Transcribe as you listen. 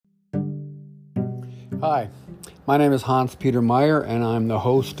Hi, my name is Hans Peter Meyer, and I'm the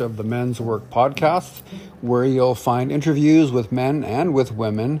host of the Men's Work podcast, where you'll find interviews with men and with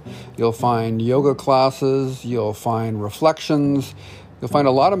women. You'll find yoga classes, you'll find reflections, you'll find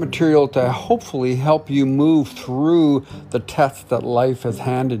a lot of material to hopefully help you move through the tests that life has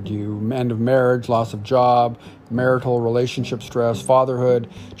handed you. End of marriage, loss of job, marital relationship stress, fatherhood,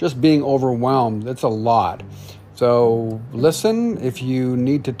 just being overwhelmed. It's a lot. So listen, if you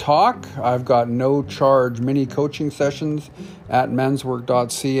need to talk, I've got no charge mini coaching sessions at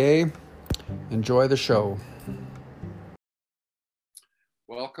menswork.ca. Enjoy the show.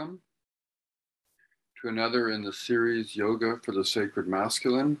 Welcome to another in the series, Yoga for the Sacred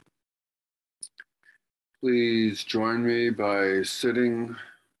Masculine. Please join me by sitting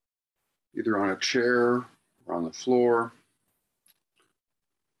either on a chair or on the floor,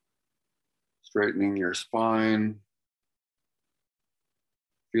 straightening your spine,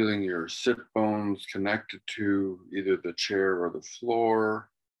 feeling your sit bones connected to either the chair or the floor.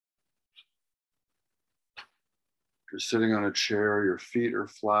 If you're sitting on a chair, your feet are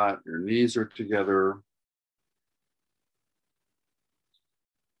flat, your knees are together.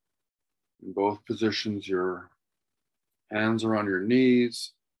 In both positions, your hands are on your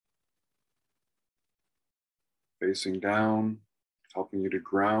knees, facing down, helping you to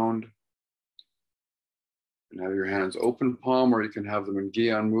ground. And have your hands open palm, or you can have them in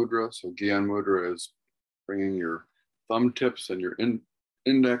Gyan Mudra. So Gyan Mudra is bringing your thumb tips and your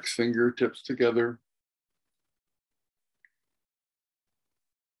index fingertips together.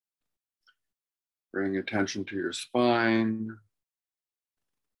 Bring attention to your spine,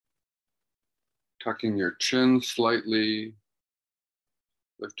 tucking your chin slightly,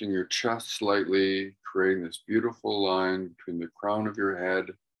 lifting your chest slightly, creating this beautiful line between the crown of your head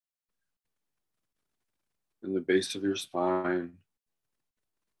and the base of your spine.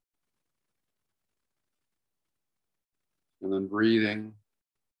 And then breathing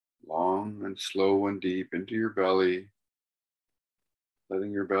long and slow and deep into your belly,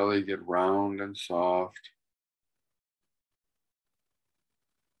 letting your belly get round and soft.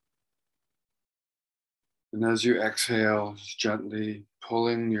 And as you exhale, just gently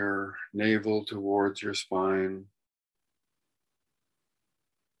pulling your navel towards your spine.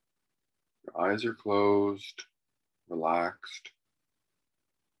 Your eyes are closed, relaxed.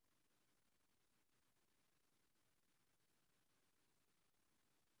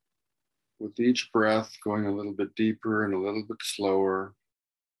 With each breath going a little bit deeper and a little bit slower,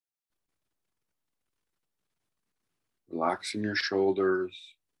 relaxing your shoulders,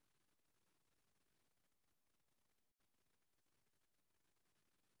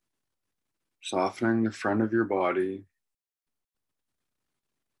 softening the front of your body,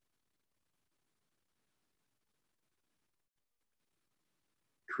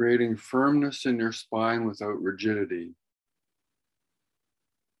 creating firmness in your spine without rigidity.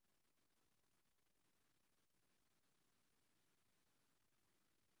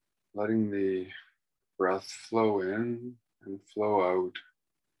 Letting the breath flow in and flow out,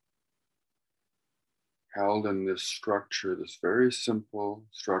 held in this structure, this very simple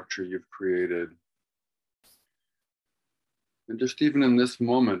structure you've created. And just even in this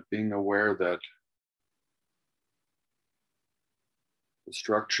moment, being aware that the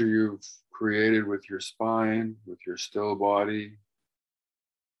structure you've created with your spine, with your still body,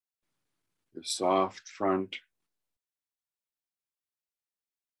 your soft front,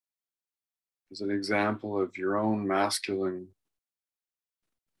 is an example of your own masculine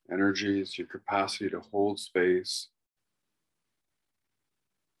energies, your capacity to hold space,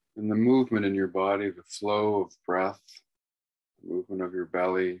 and the movement in your body, the flow of breath, the movement of your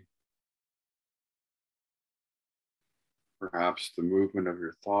belly, perhaps the movement of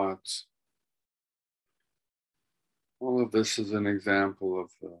your thoughts. All of this is an example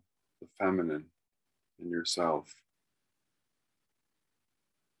of the feminine in yourself.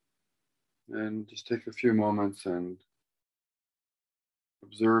 And just take a few moments and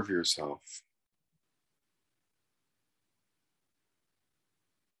observe yourself.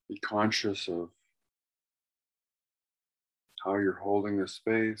 Be conscious of how you're holding the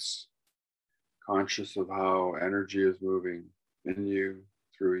space, conscious of how energy is moving in you,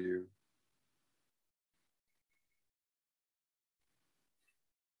 through you.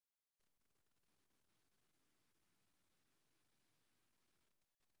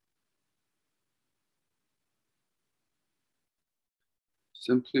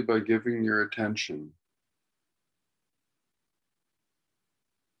 Simply by giving your attention,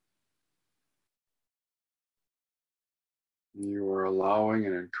 you are allowing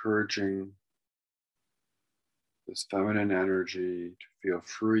and encouraging this feminine energy to feel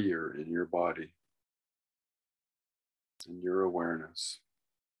freer in your body. and your awareness.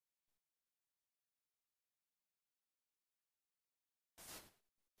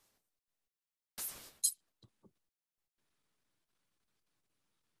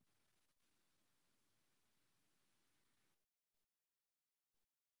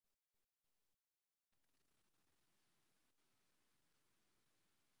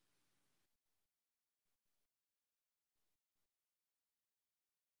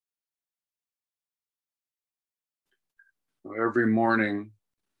 Every morning,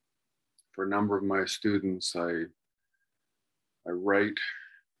 for a number of my students, I write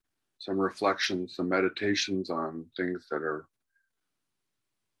some reflections, some meditations on things that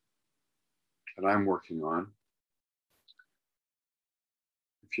I'm working on.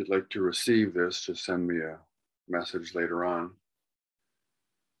 If you'd like to receive this, just send me a message later on. I'm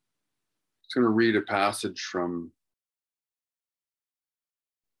just going to read a passage from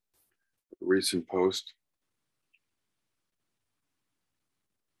a recent post.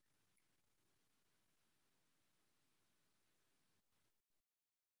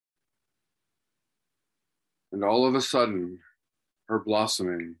 And all of a sudden, her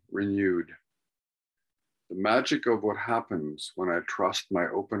blossoming renewed. The magic of what happens when I trust my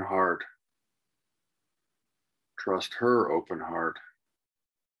open heart, trust her open heart,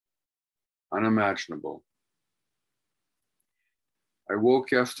 unimaginable. I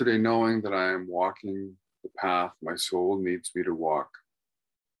woke yesterday knowing that I am walking the path my soul needs me to walk.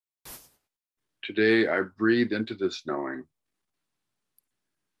 Today I breathe into this knowing.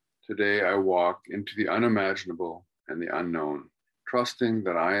 Today I walk into the unimaginable and the unknown, trusting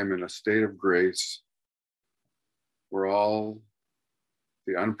that I am in a state of grace where all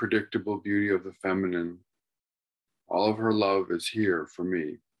the unpredictable beauty of the feminine, all of her love is here for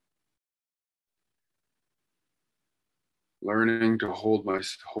me. Learning to hold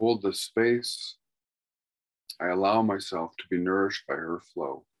the space, I allow myself to be nourished by her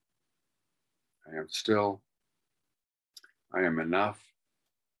flow. I am still, I am enough,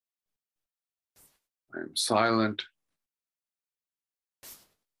 I am silent,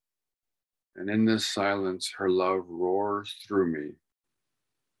 and in this silence, her love roars through me.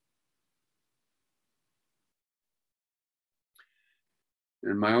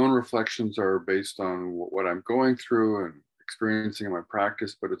 And my own reflections are based on what I'm going through and experiencing in my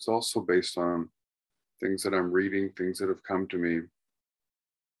practice, but it's also based on things that I'm reading, things that have come to me.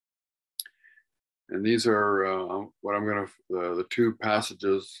 And these are what I'm going to, the two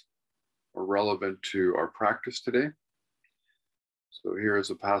passages are relevant to our practice today. So here is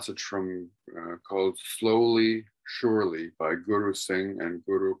a passage from called Slowly, Surely by Guru Singh and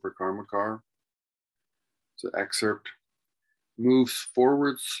Guru Prakarmakar. It's an excerpt. Moves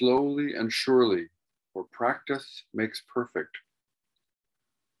forward slowly and surely, for practice makes perfect.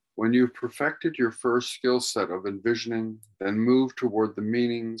 When you've perfected your first skill set of envisioning, then move toward the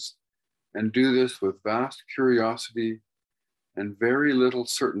meanings and do this with vast curiosity and very little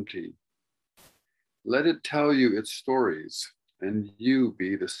certainty. Let it tell you its stories, and you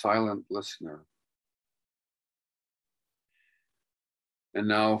be the silent listener. And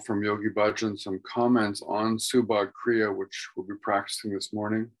now from Yogi Bhajan, some comments on Subhag Kriya, which we'll be practicing this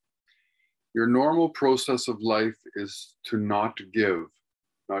morning. Your normal process of life is to not give,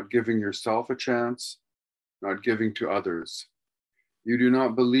 not giving yourself a chance, not giving to others. You do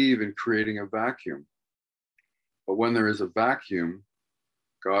not believe in creating a vacuum. But when there is a vacuum,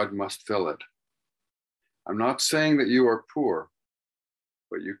 God must fill it. I'm not saying that you are poor,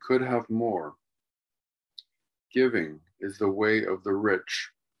 but you could have more. Giving is the way of the rich.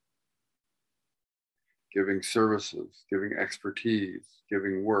 Giving services, giving expertise,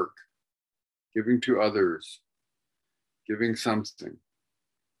 giving work, giving to others, giving something,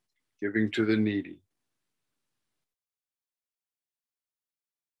 giving to the needy.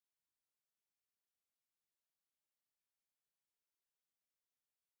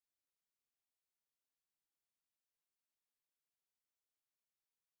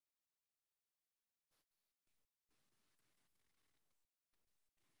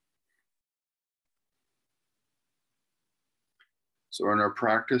 So in our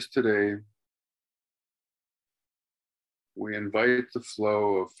practice today, we invite the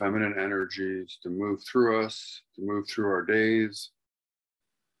flow of feminine energies to move through us, to move through our days,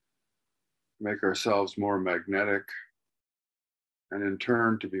 make ourselves more magnetic, and in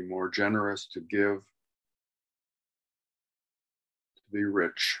turn to be more generous, to give, to be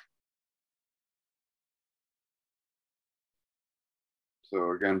rich.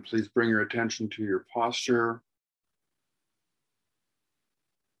 So again, please bring your attention to your posture,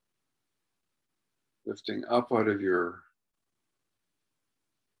 lifting up out of your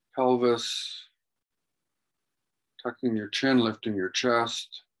pelvis, tucking your chin, lifting your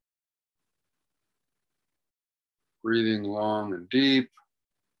chest, breathing long and deep.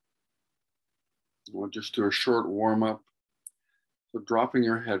 We'll just do a short warm up. So dropping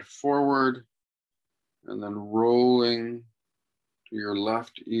your head forward and then rolling to your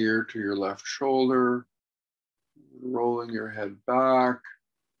left ear, to your left shoulder, rolling your head back,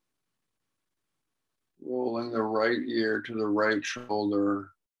 rolling the right ear to the right shoulder,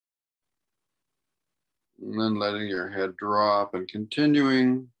 and then letting your head drop and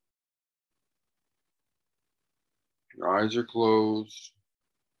continuing. Your eyes are closed.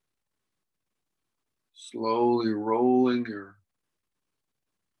 Slowly rolling your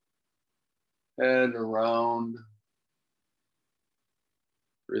head around,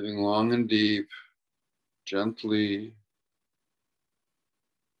 breathing long and deep, gently.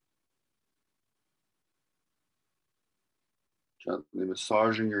 Gently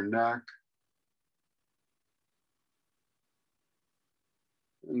massaging your neck.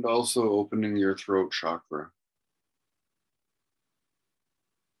 And also opening your throat chakra.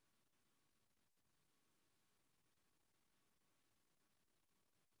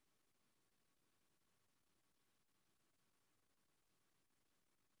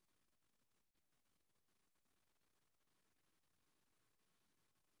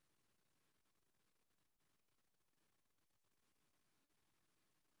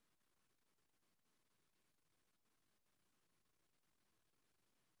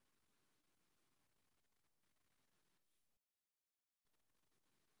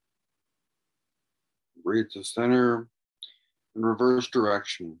 Breathe to center in reverse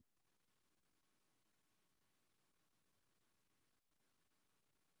direction.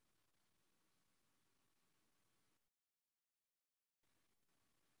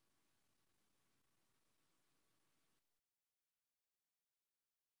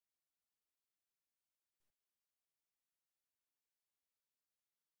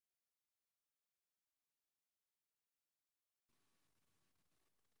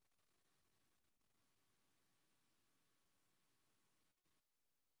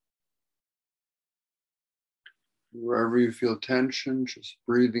 Wherever you feel tension, just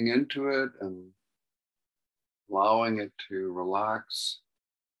breathing into it and allowing it to relax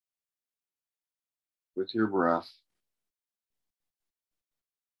with your breath.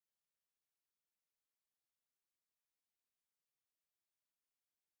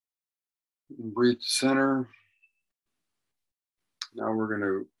 And breathe to center. Now we're going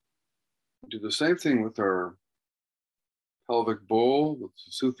to do the same thing with our pelvic bowl with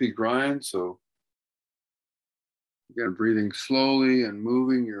the Sufi grind. So again, breathing slowly and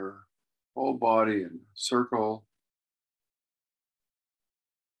moving your whole body in a circle.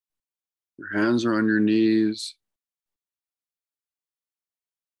 Your hands are on your knees.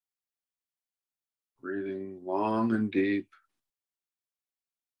 Breathing long and deep.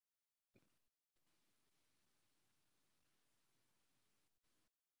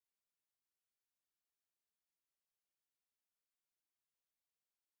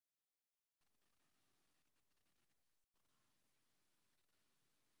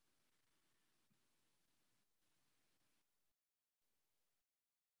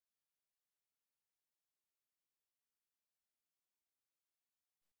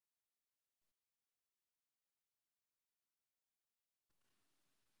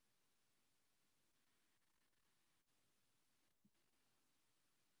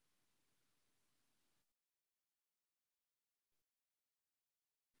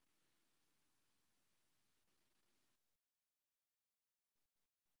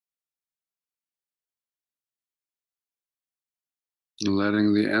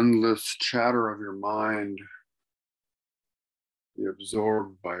 Letting the endless chatter of your mind be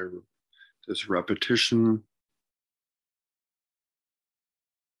absorbed by this repetition.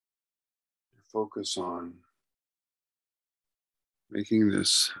 Focus on making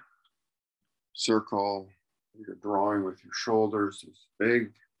this circle you're drawing with your shoulders as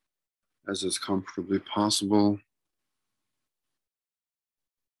big as is comfortably possible.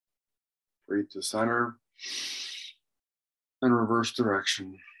 Breathe to center and reverse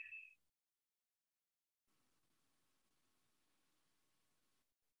direction.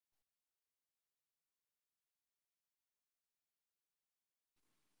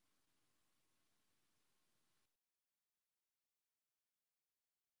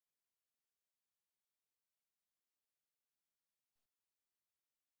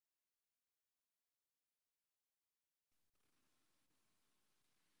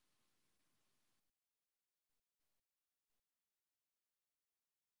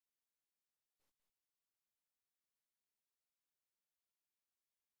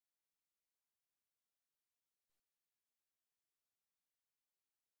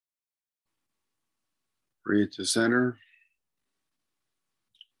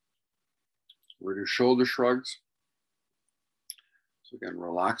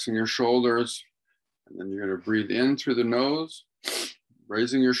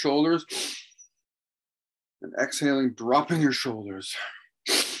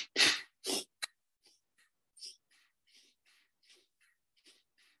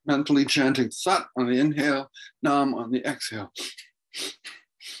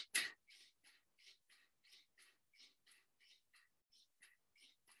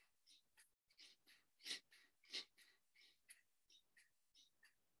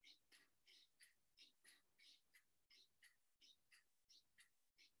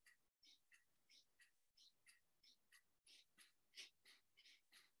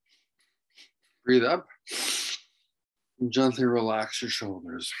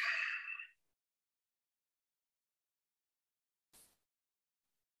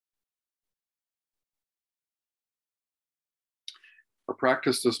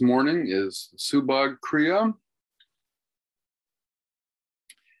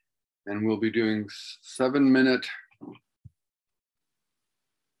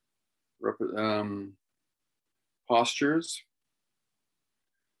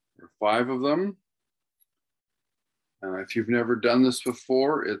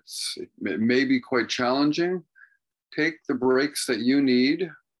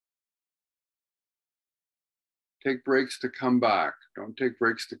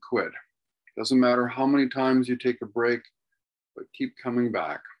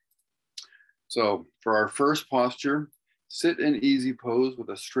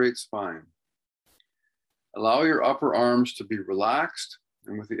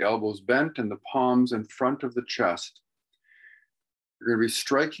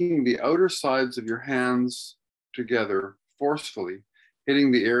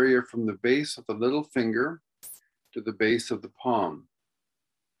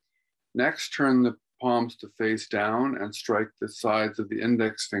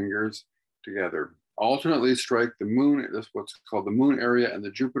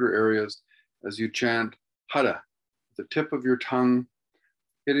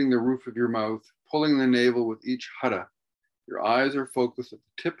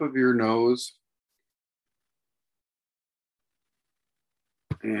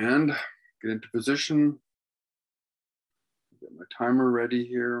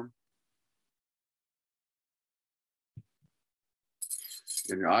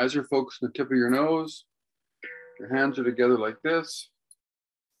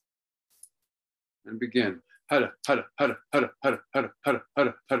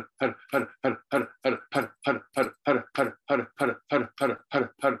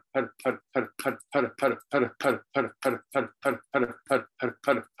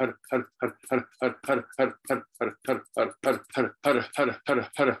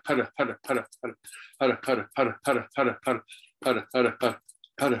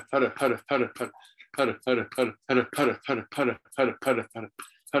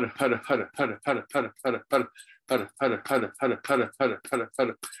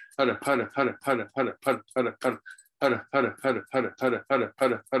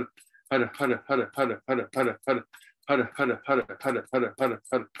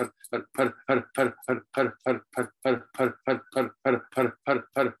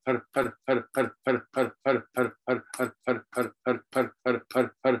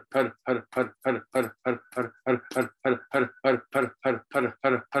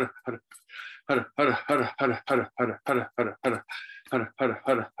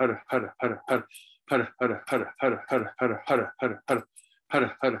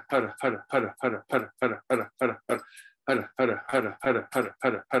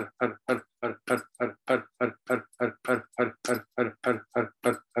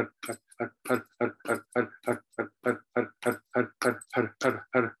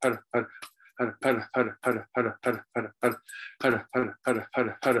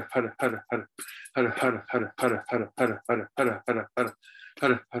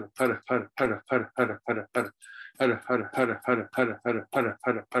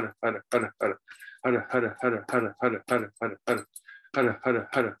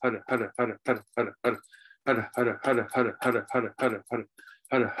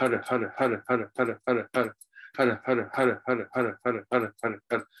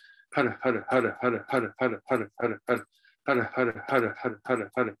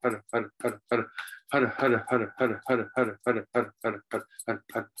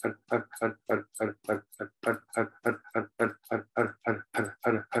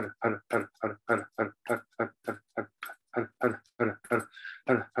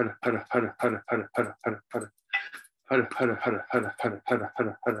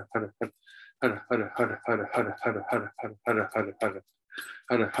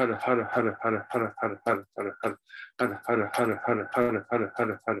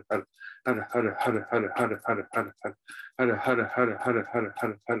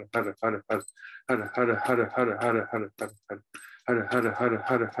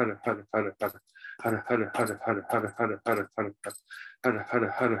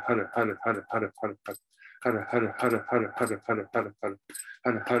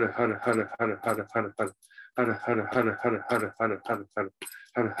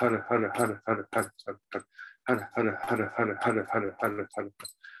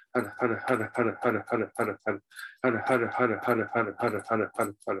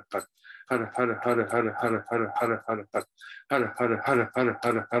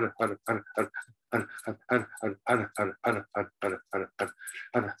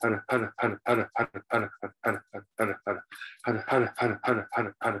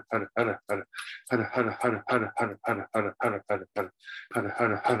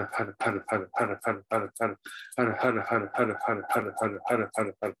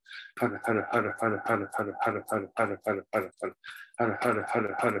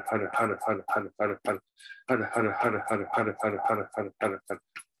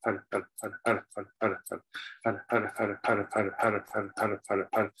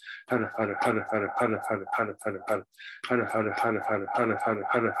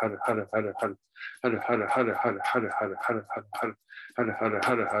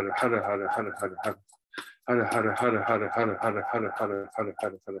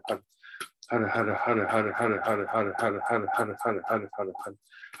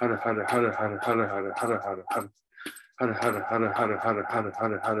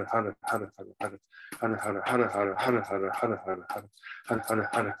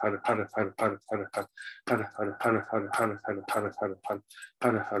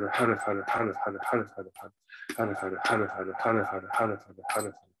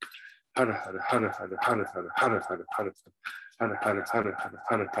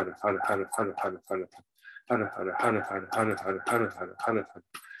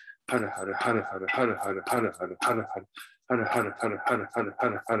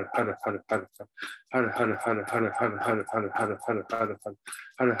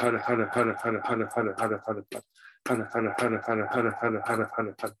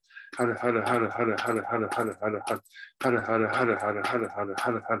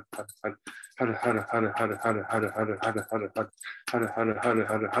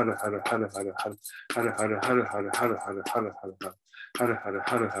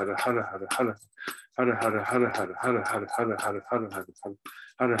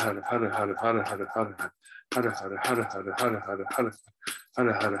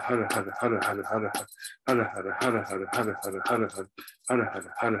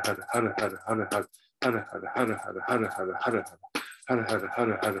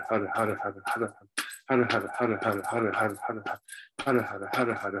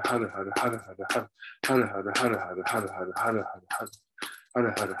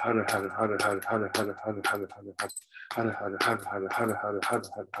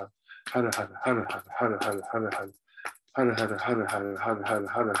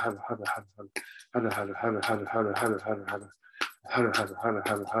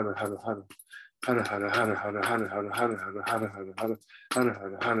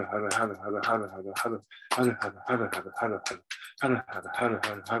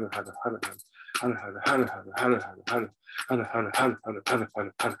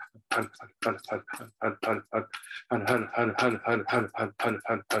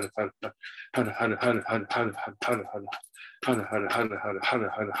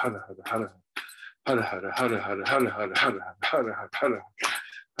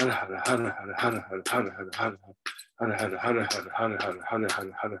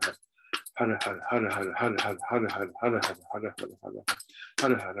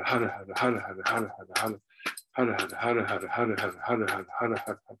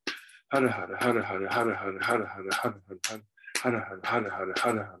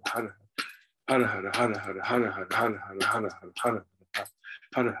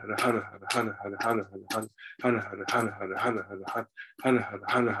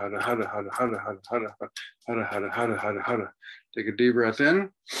 Take a deep breath in.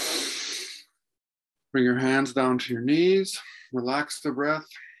 Bring your hands down to your knees. Relax the breath.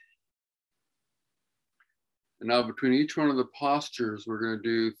 And now between each one of the postures, we're going to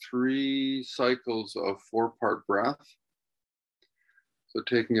do 3 cycles of 4-part breath. So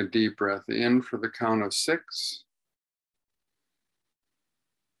taking a deep breath in for the count of 6.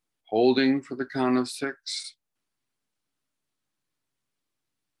 Holding for the count of 6.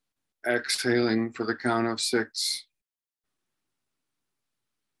 exhaling for the count of 6,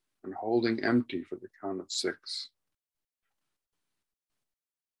 and holding empty for the count of 6.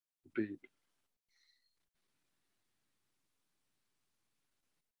 Repeat.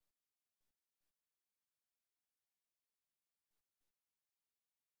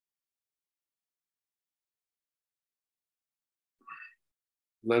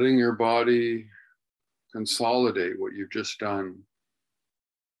 Letting your body consolidate what you've just done.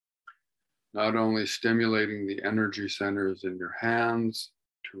 Not only stimulating the energy centers in your hands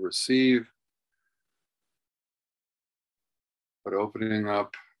to receive, but opening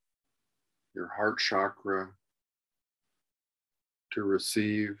up your heart chakra to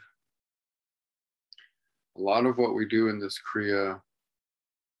receive. A lot of what we do in this Kriya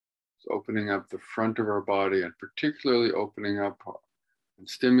is opening up the front of our body, and particularly opening up and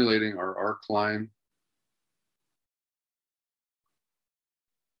stimulating our arc line.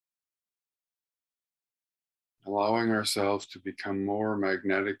 Allowing ourselves to become more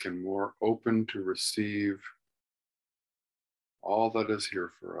magnetic and more open to receive all that is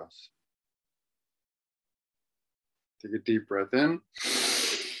here for us. Take a deep breath in.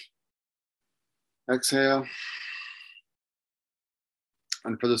 Exhale.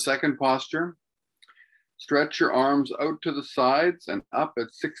 And for the second posture, stretch your arms out to the sides and up at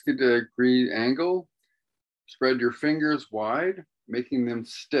 60-degree angle. Spread your fingers wide, making them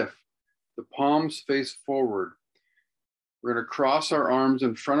stiff. The palms face forward. We're going to cross our arms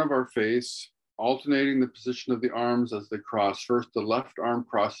in front of our face, alternating the position of the arms as they cross. First, the left arm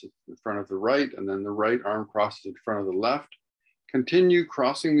crosses in front of the right, and then the right arm crosses in front of the left. Continue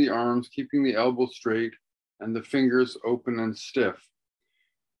crossing the arms, keeping the elbows straight and the fingers open and stiff.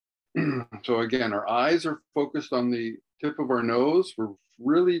 So again, our eyes are focused on the tip of our nose. We're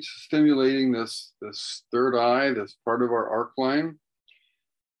really stimulating this third eye, this part of our arc line.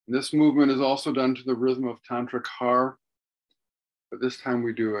 And this movement is also done to the rhythm of Tantric Har, but this time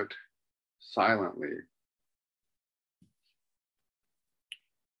we do it silently.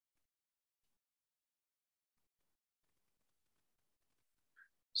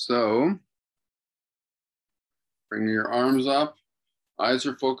 So, bring your arms up. Eyes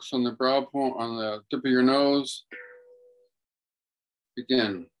are focused on the brow bone, on the tip of your nose.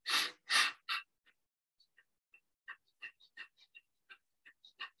 Begin.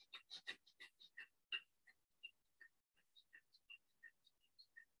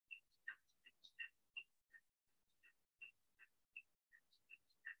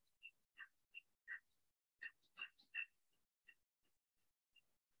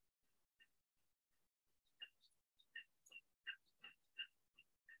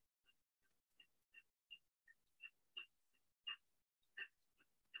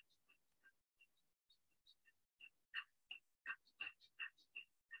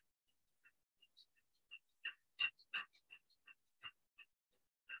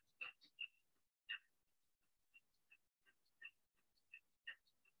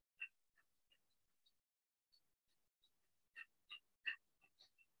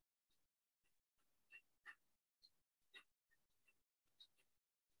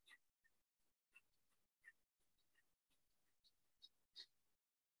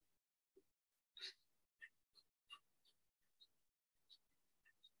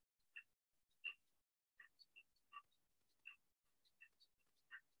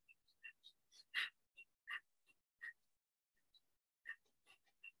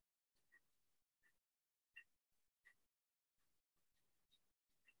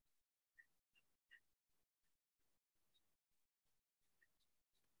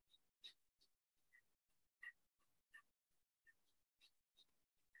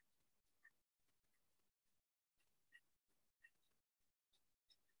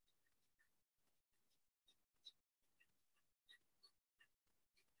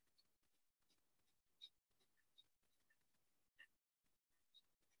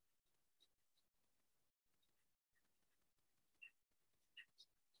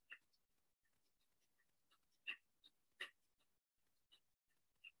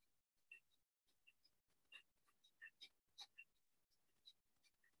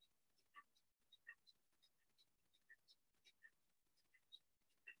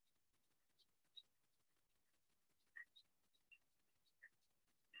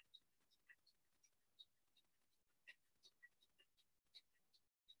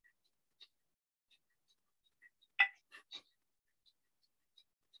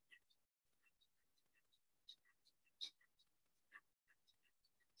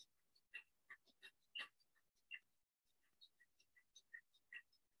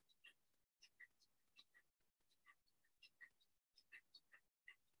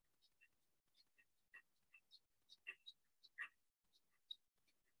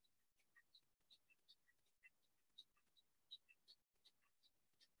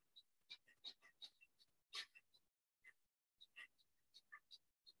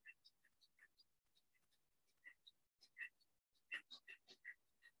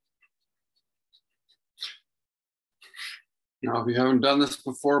 Now, if you haven't done this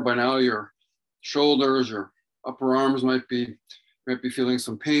before, by now your shoulders, your upper arms might be feeling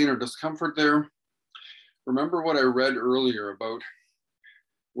some pain or discomfort there. Remember what I read earlier about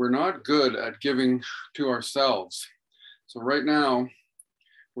we're not good at giving to ourselves. So right now,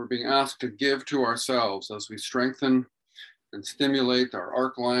 we're being asked to give to ourselves as we strengthen and stimulate our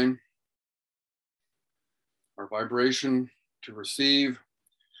arc line, our vibration to receive.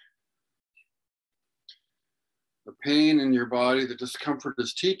 The pain in your body, the discomfort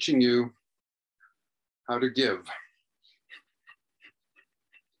is teaching you how to give.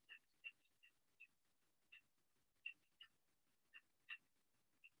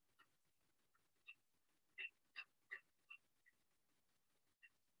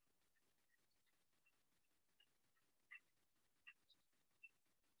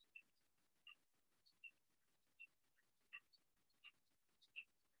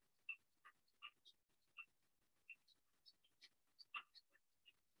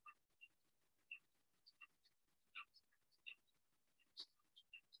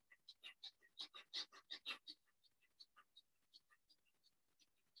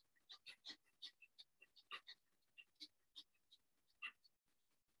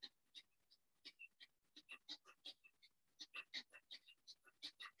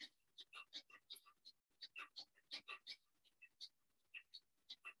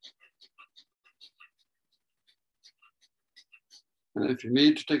 And if you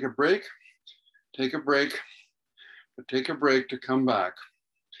need to take a break, take a break, but take a break to come back.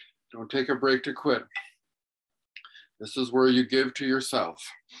 Don't take a break to quit. This is where you give to yourself.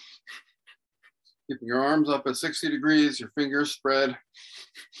 Keeping your arms up at 60 degrees, your fingers spread,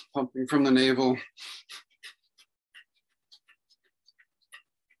 pumping from the navel.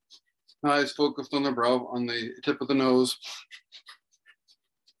 Eyes focused on the brow, on the tip of the nose.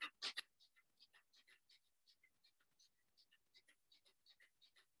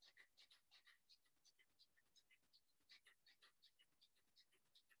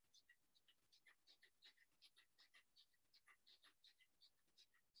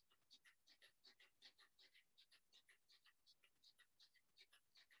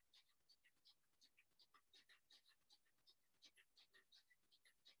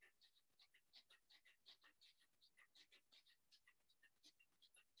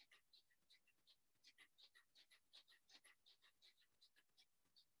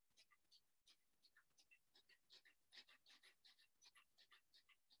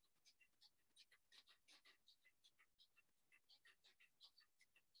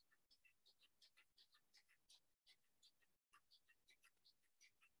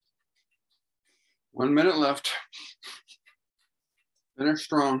 One minute left. Finish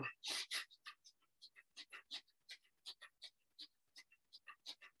strong.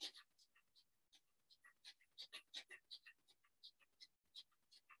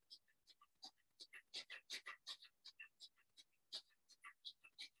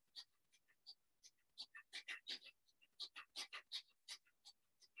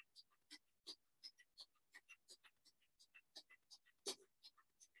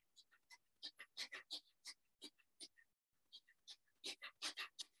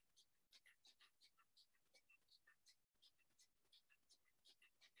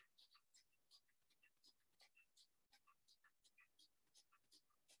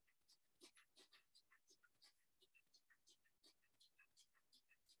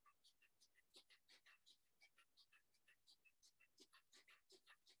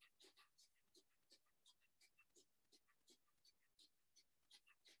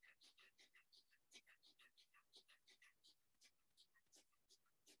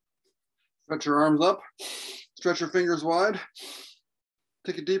 Stretch your arms up. Stretch your fingers wide.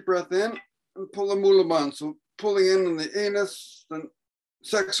 Take a deep breath in and pull the Mula. So pulling in the anus, the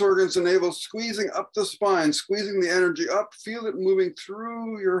sex organs, the navel, squeezing up the spine, squeezing the energy up. Feel it moving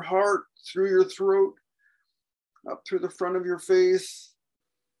through your heart, through your throat, up through the front of your face,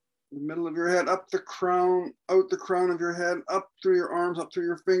 the middle of your head, up the crown, out the crown of your head, up through your arms, up through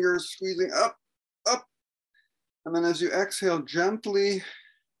your fingers, squeezing up, up. And then as you exhale, gently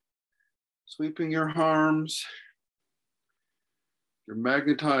sweeping your arms, your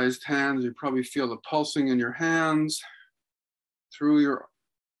magnetized hands, you probably feel the pulsing in your hands through your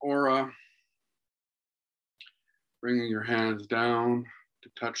aura, bringing your hands down to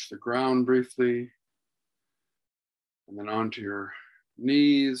touch the ground briefly, and then onto your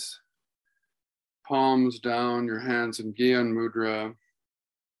knees, palms down, your hands in Gyan Mudra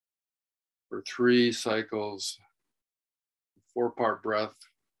for 3 cycles, 4-part breath,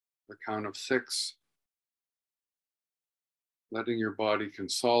 the count of 6, letting your body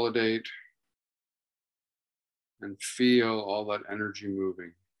consolidate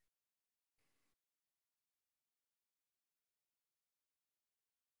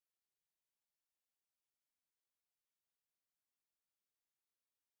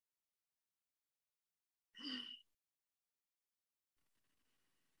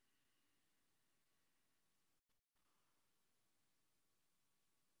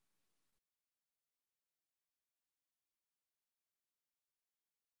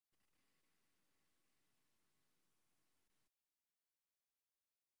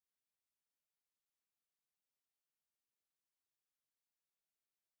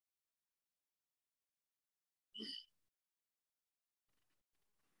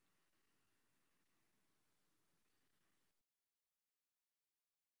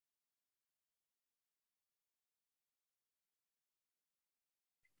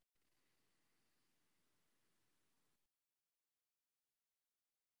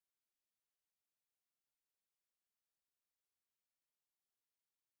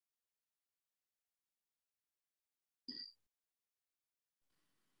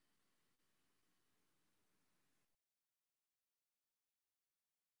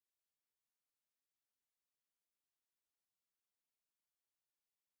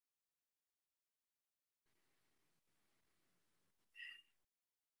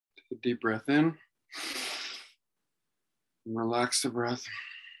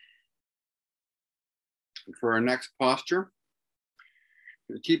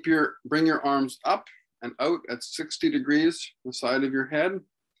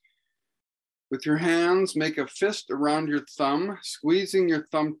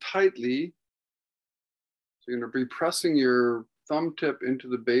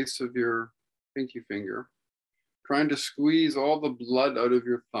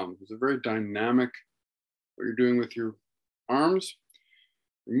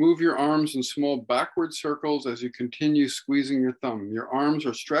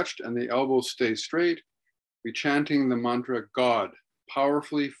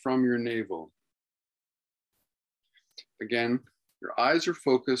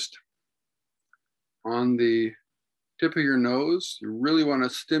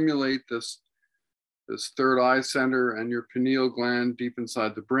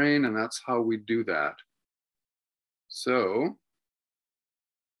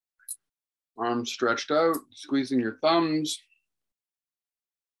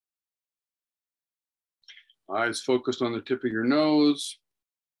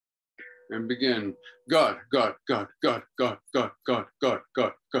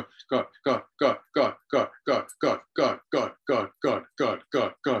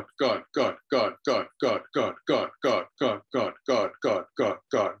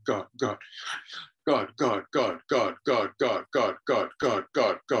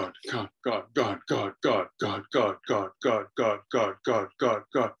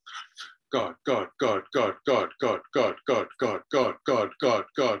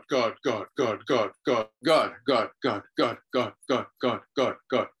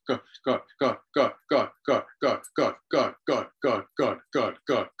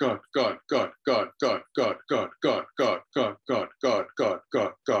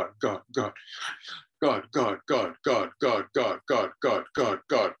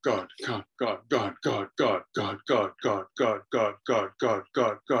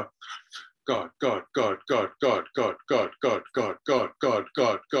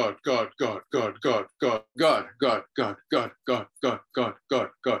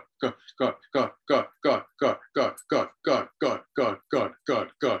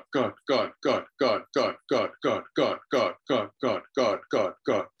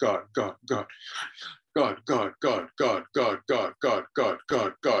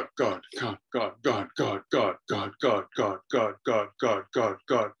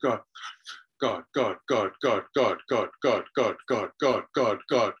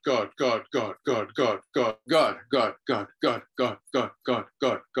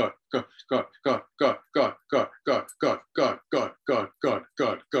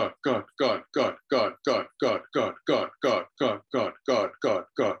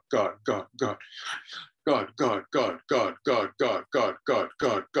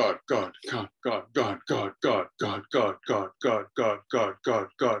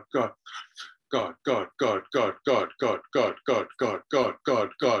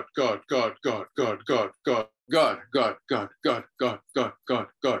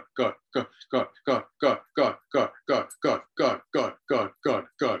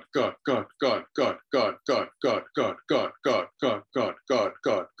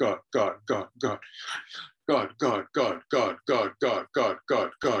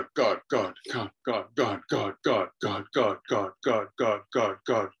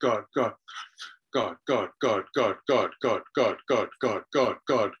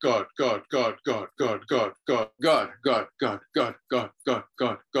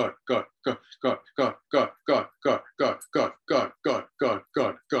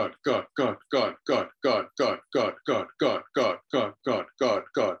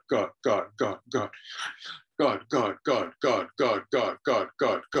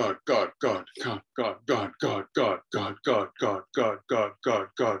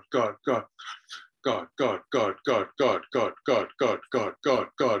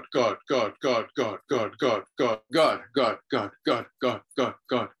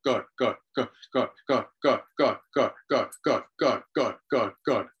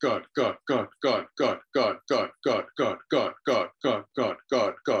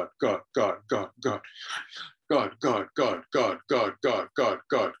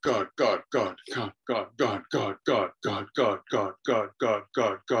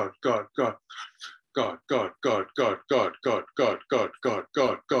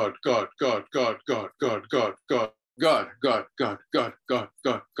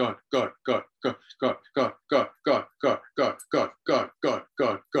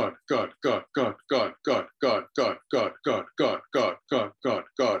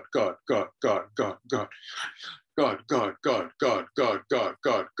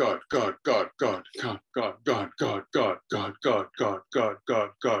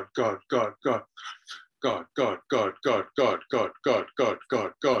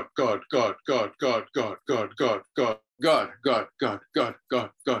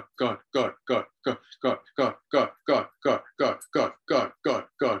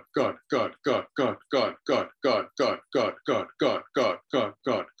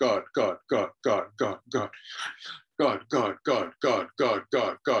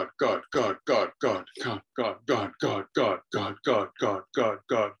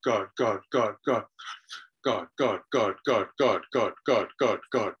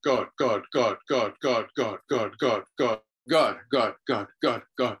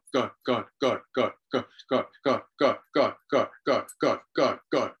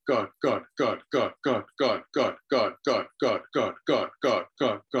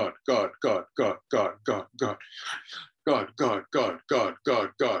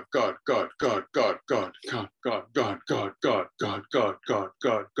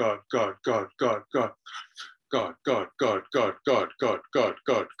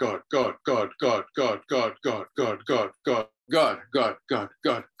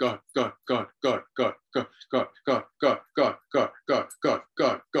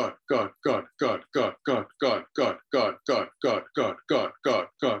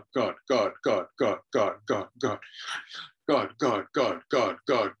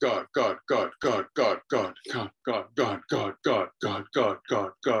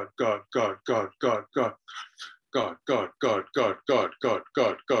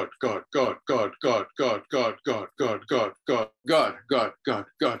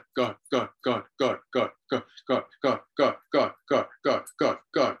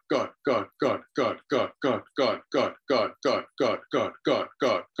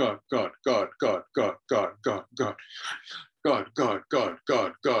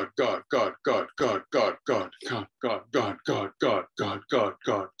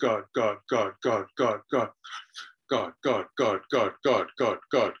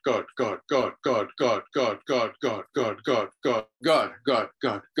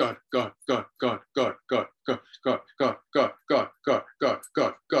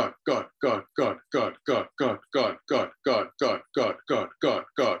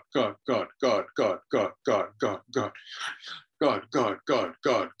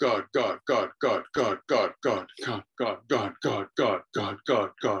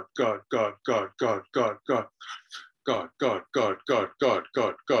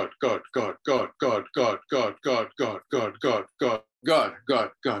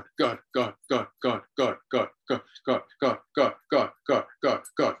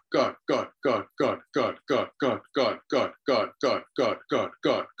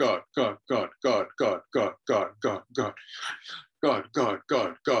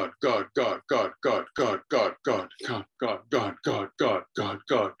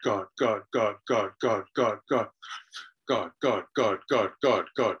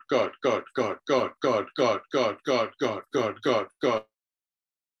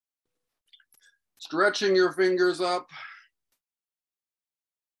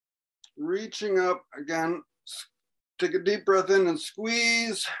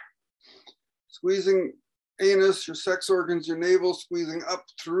anus, your sex organs, your navel, squeezing up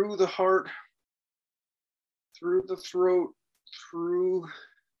through the heart, through the throat, through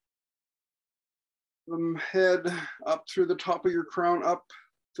the head, up through the top of your crown, up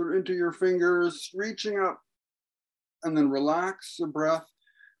through into your fingers, reaching up, and then relax the breath,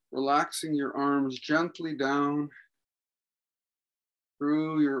 relaxing your arms gently down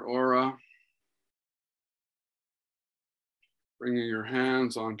through your aura, bringing your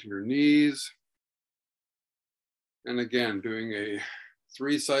hands onto your knees. And again, doing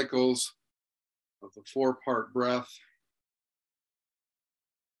 3 cycles of the 4-part breath,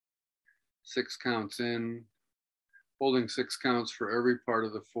 6 counts in, holding 6 counts for every part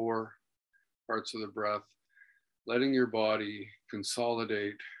of the 4 parts of the breath, letting your body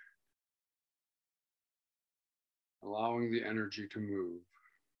consolidate, allowing the energy to move.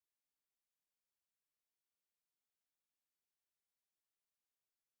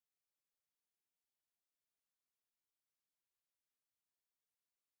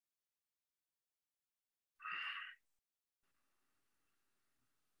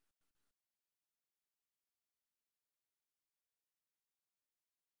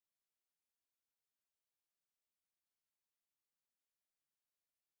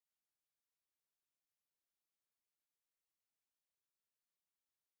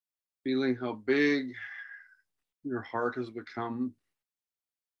 Feeling how big your heart has become,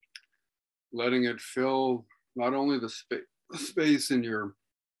 letting it fill not only the space in your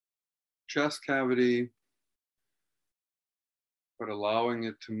chest cavity, but allowing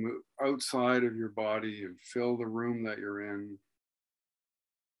it to move outside of your body and fill the room that you're in.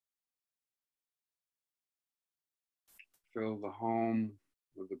 Fill the home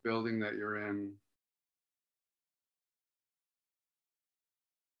or the building that you're in.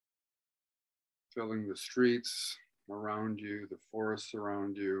 Filling the streets around you, the forests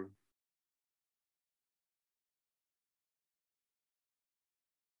around you.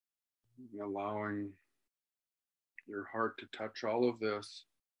 Allowing your heart to touch all of this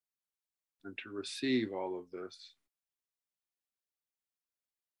and to receive all of this.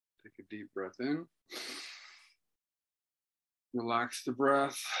 Take a deep breath in. Relax the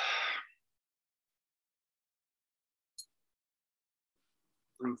breath.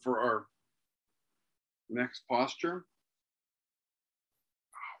 And for our next posture,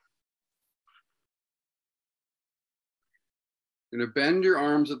 you're going to bend your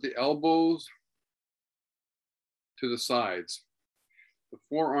arms at the elbows to the sides. The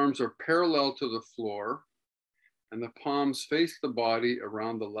forearms are parallel to the floor, and the palms face the body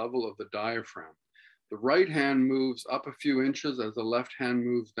around the level of the diaphragm. The right hand moves up a few inches as the left hand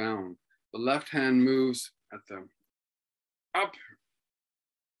moves down. The left hand moves up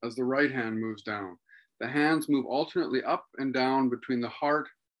as the right hand moves down. The hands move alternately up and down between the heart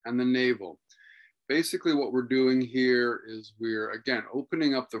and the navel. Basically what we're doing here is we're, again,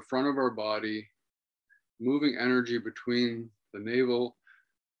 opening up the front of our body, moving energy between the navel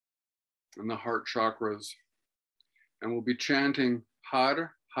and the heart chakras. And we'll be chanting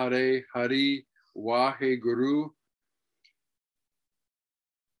Har, Hare, Hari, Waheguru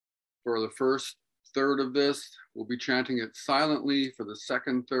for the first third of this. We'll be chanting it silently for the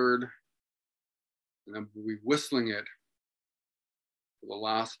second third, and then we'll be whistling it for the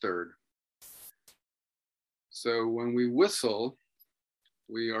last third. So when we whistle,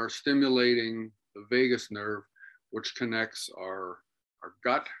 we are stimulating the vagus nerve, which connects our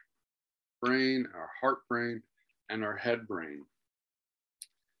gut brain, our heart brain, and our head brain.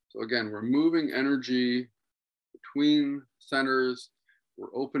 So again, we're moving energy between centers.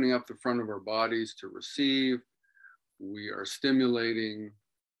 We're opening up the front of our bodies to receive. We are stimulating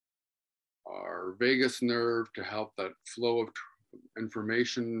our vagus nerve to help that flow of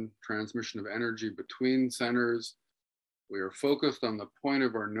information, transmission of energy between centers. We are focused on the point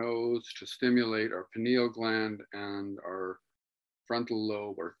of our nose to stimulate our pineal gland and our frontal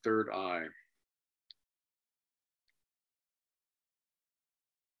lobe, our third eye.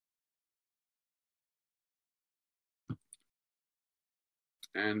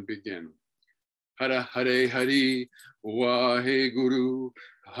 And begin. Hara Hare Hari, Waheguru,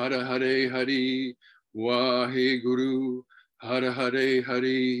 Hara Hare Hari, Waheguru, Hara Hare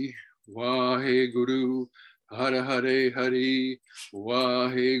Hari, Waheguru, Hara Hare Hari,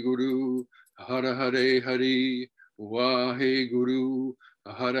 Waheguru, Hara Hare Hari, Waheguru,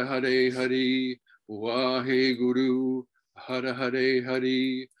 Hara Hare Hari, Waheguru, Hara Hare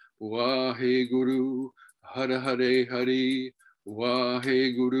Hari, Waheguru, Hara Hare Hari,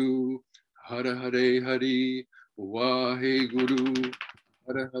 Waheguru, Hara Hare Hari, Waheguru,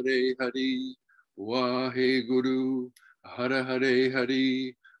 Hara Hare Hari, Waheguru, Hara Hare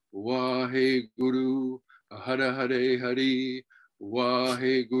Hari, Waheguru,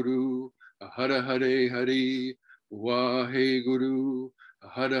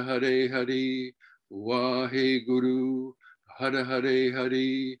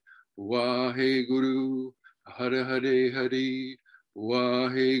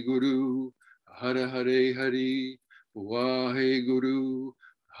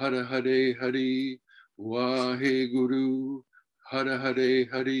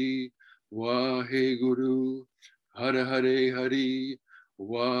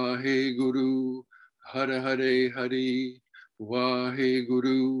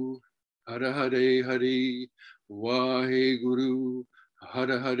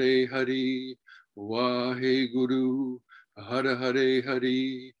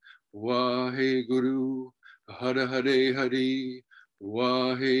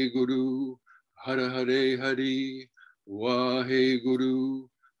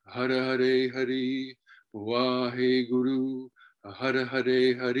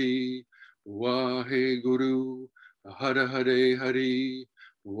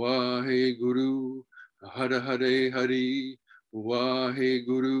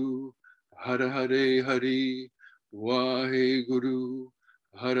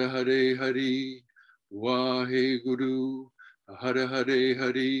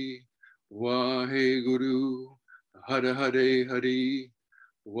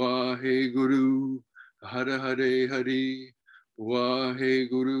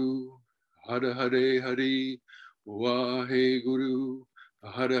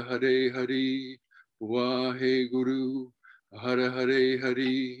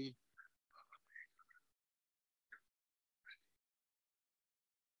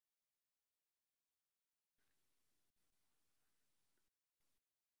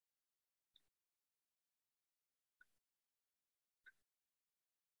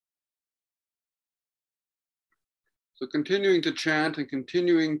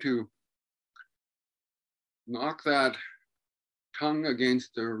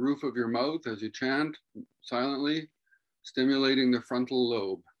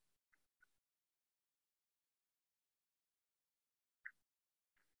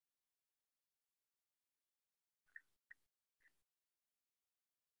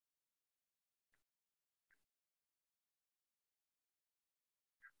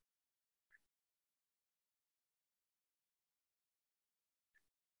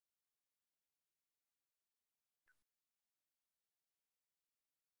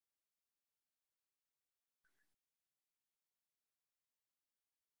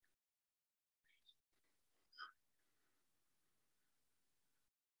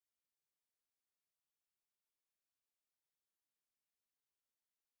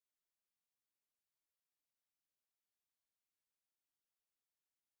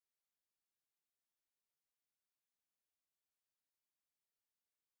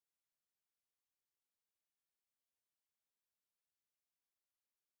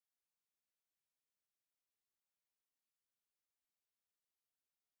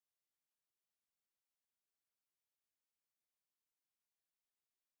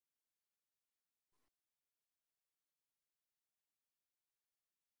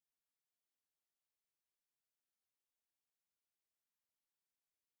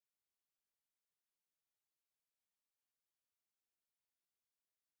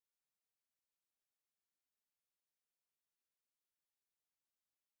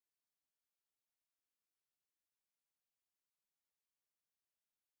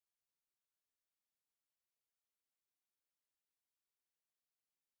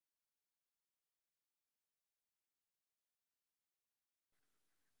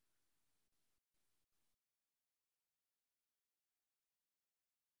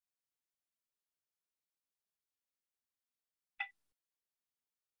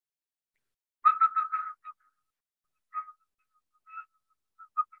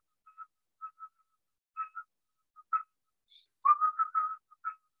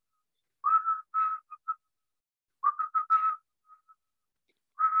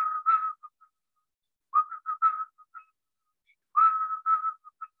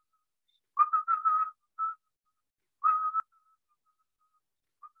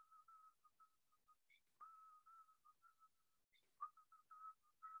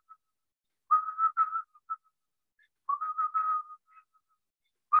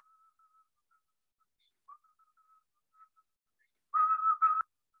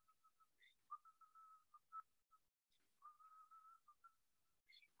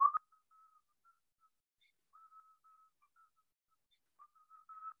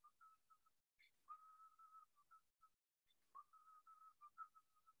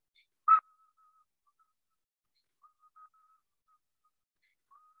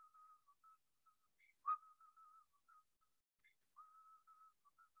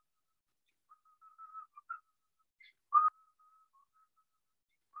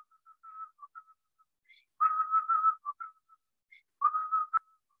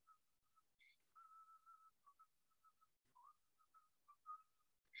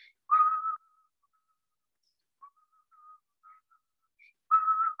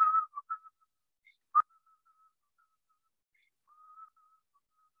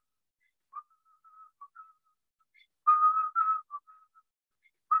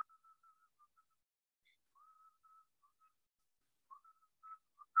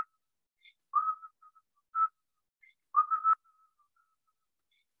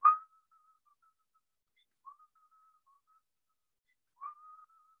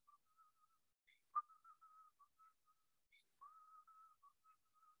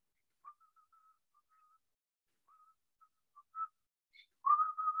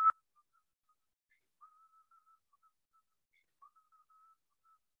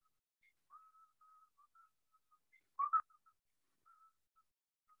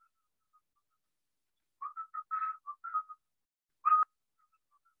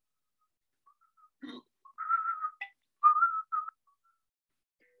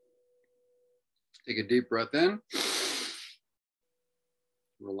 Take a deep breath in.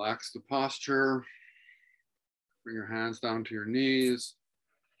 Relax the posture. Bring your hands down to your knees.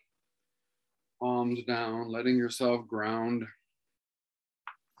 Palms down, letting yourself ground.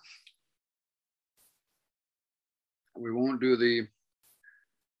 We won't do the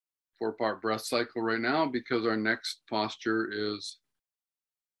 4-part breath cycle right now because our next posture is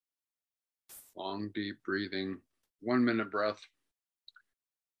long, deep breathing, 1-minute breath,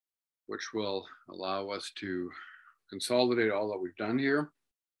 which will allow us to consolidate all that we've done here.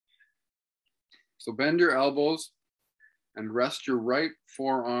 So bend your elbows and rest your right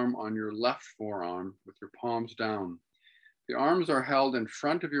forearm on your left forearm with your palms down. The arms are held in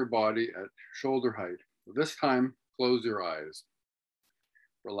front of your body at shoulder height. This time, close your eyes.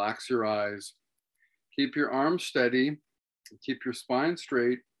 Relax your eyes. Keep your arms steady. And keep your spine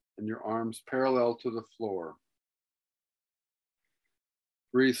straight and your arms parallel to the floor.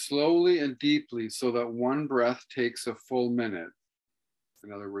 Breathe slowly and deeply so that one breath takes a full minute.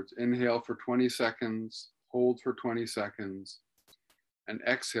 In other words, inhale for 20 seconds, hold for 20 seconds, and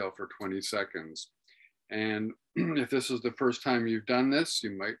exhale for 20 seconds. And if this is the first time you've done this,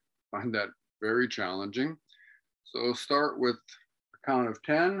 you might find that very challenging. So start with a count of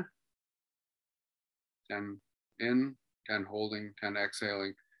 10, 10 in, 10 holding, 10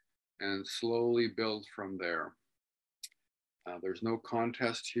 exhaling, and slowly build from there. There's no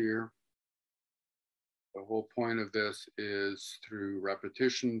contest here. The whole point of this is through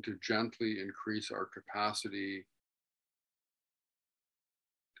repetition to gently increase our capacity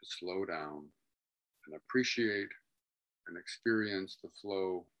to slow down and appreciate and experience the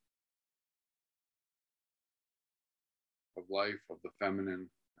flow of life, of the feminine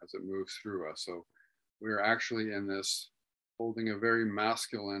as it moves through us. So we're actually in this holding a very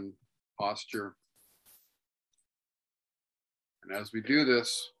masculine posture. And as we do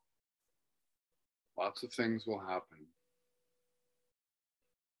this, lots of things will happen.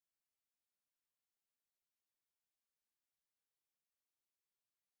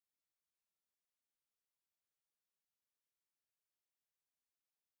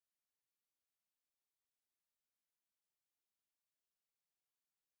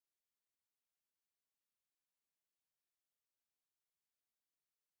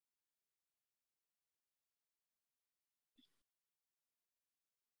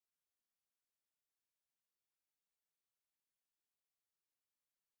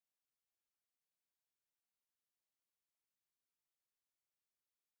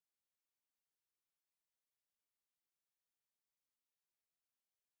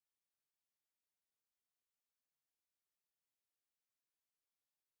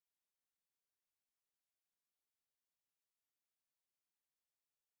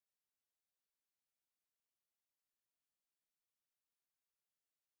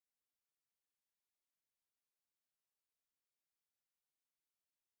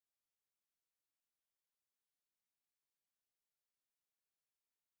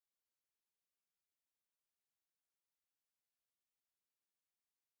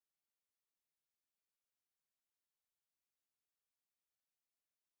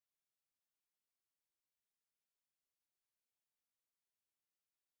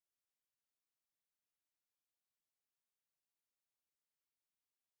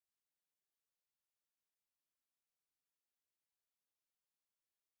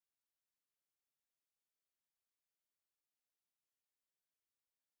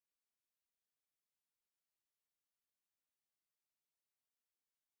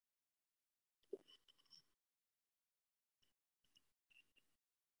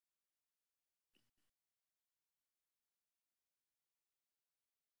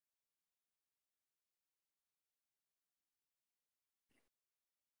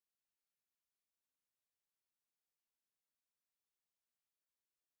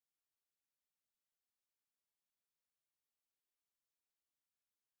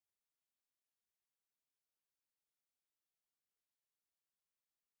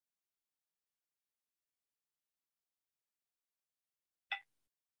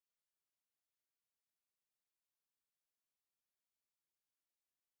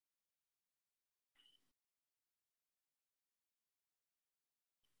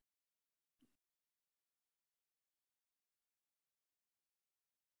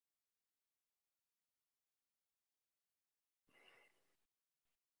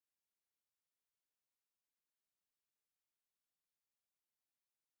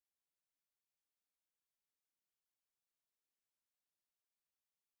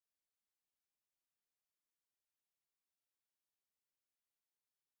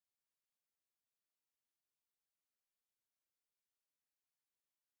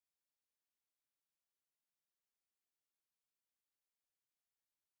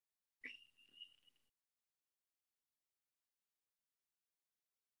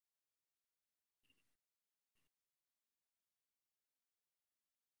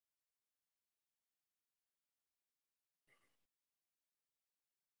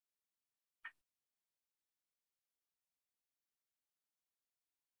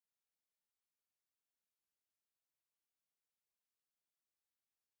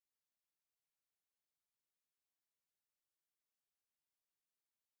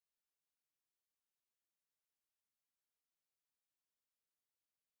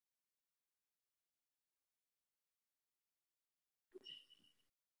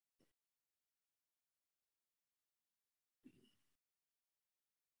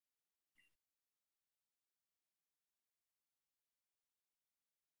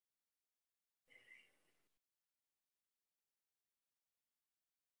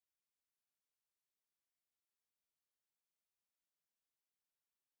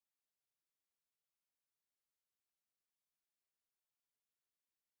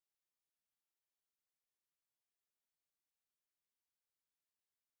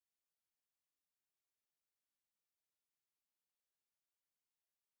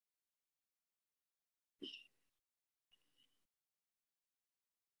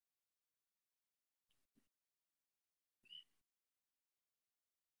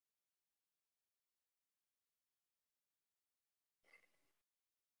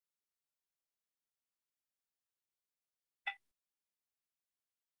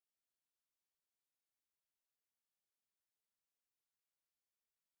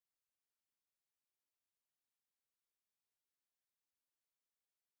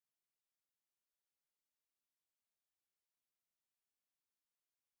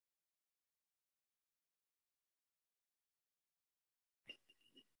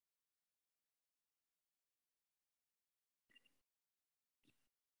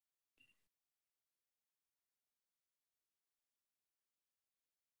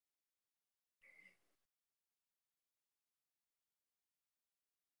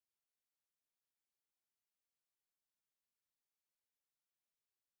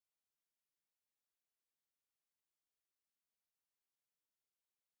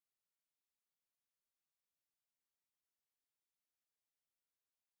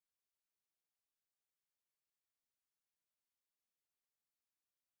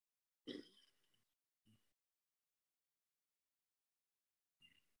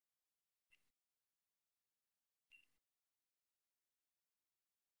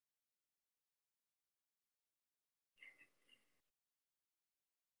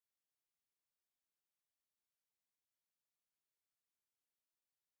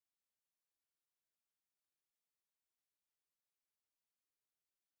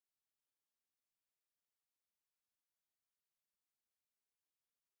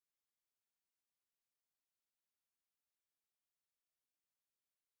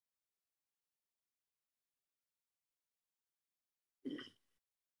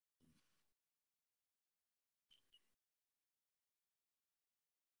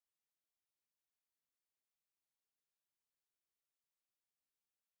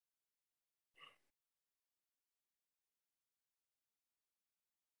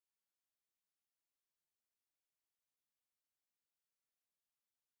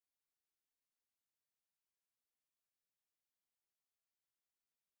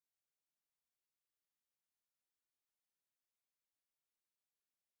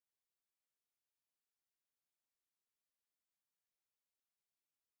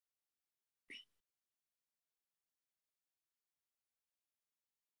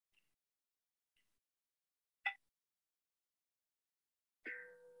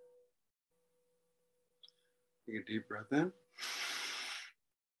 Take a deep breath in.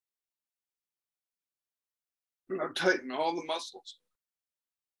 Now tighten all the muscles.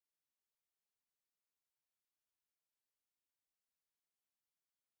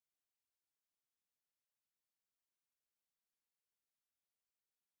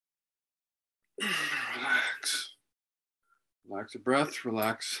 Relax. Relax the breath,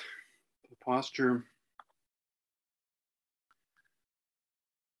 relax the posture.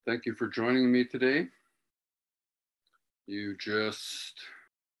 Thank you for joining me today. You just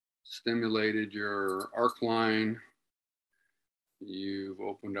stimulated your arc line. You've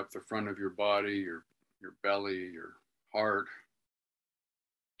opened up the front of your body, your belly, your heart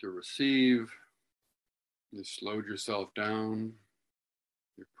to receive. You slowed yourself down.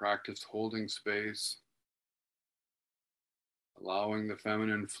 You practiced holding space, allowing the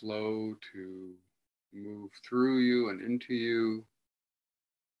feminine flow to move through you and into you,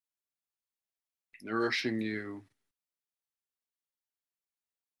 nourishing you.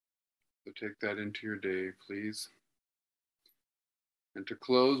 So take that into your day, please. And to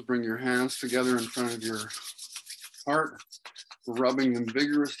close, bring your hands together in front of your heart, rubbing them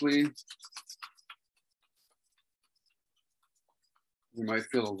vigorously. You might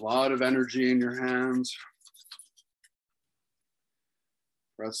feel a lot of energy in your hands.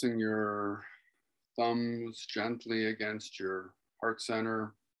 Pressing your thumbs gently against your heart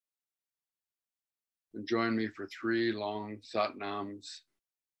center. And join me for 3 long Satnams.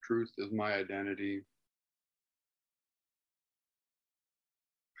 Truth is my identity.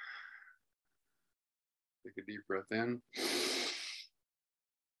 Take a deep breath in.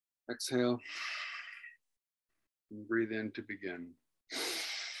 Exhale. And breathe in to begin.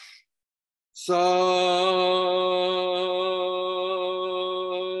 Sa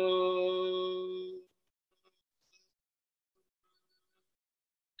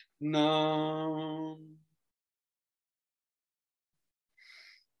Nam.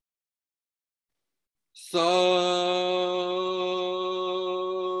 Sa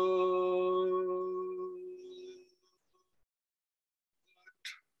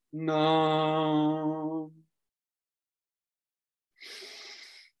Nam.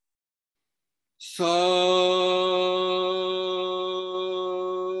 Sa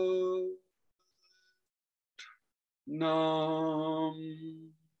Nam.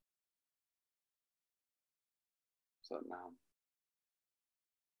 Satnam.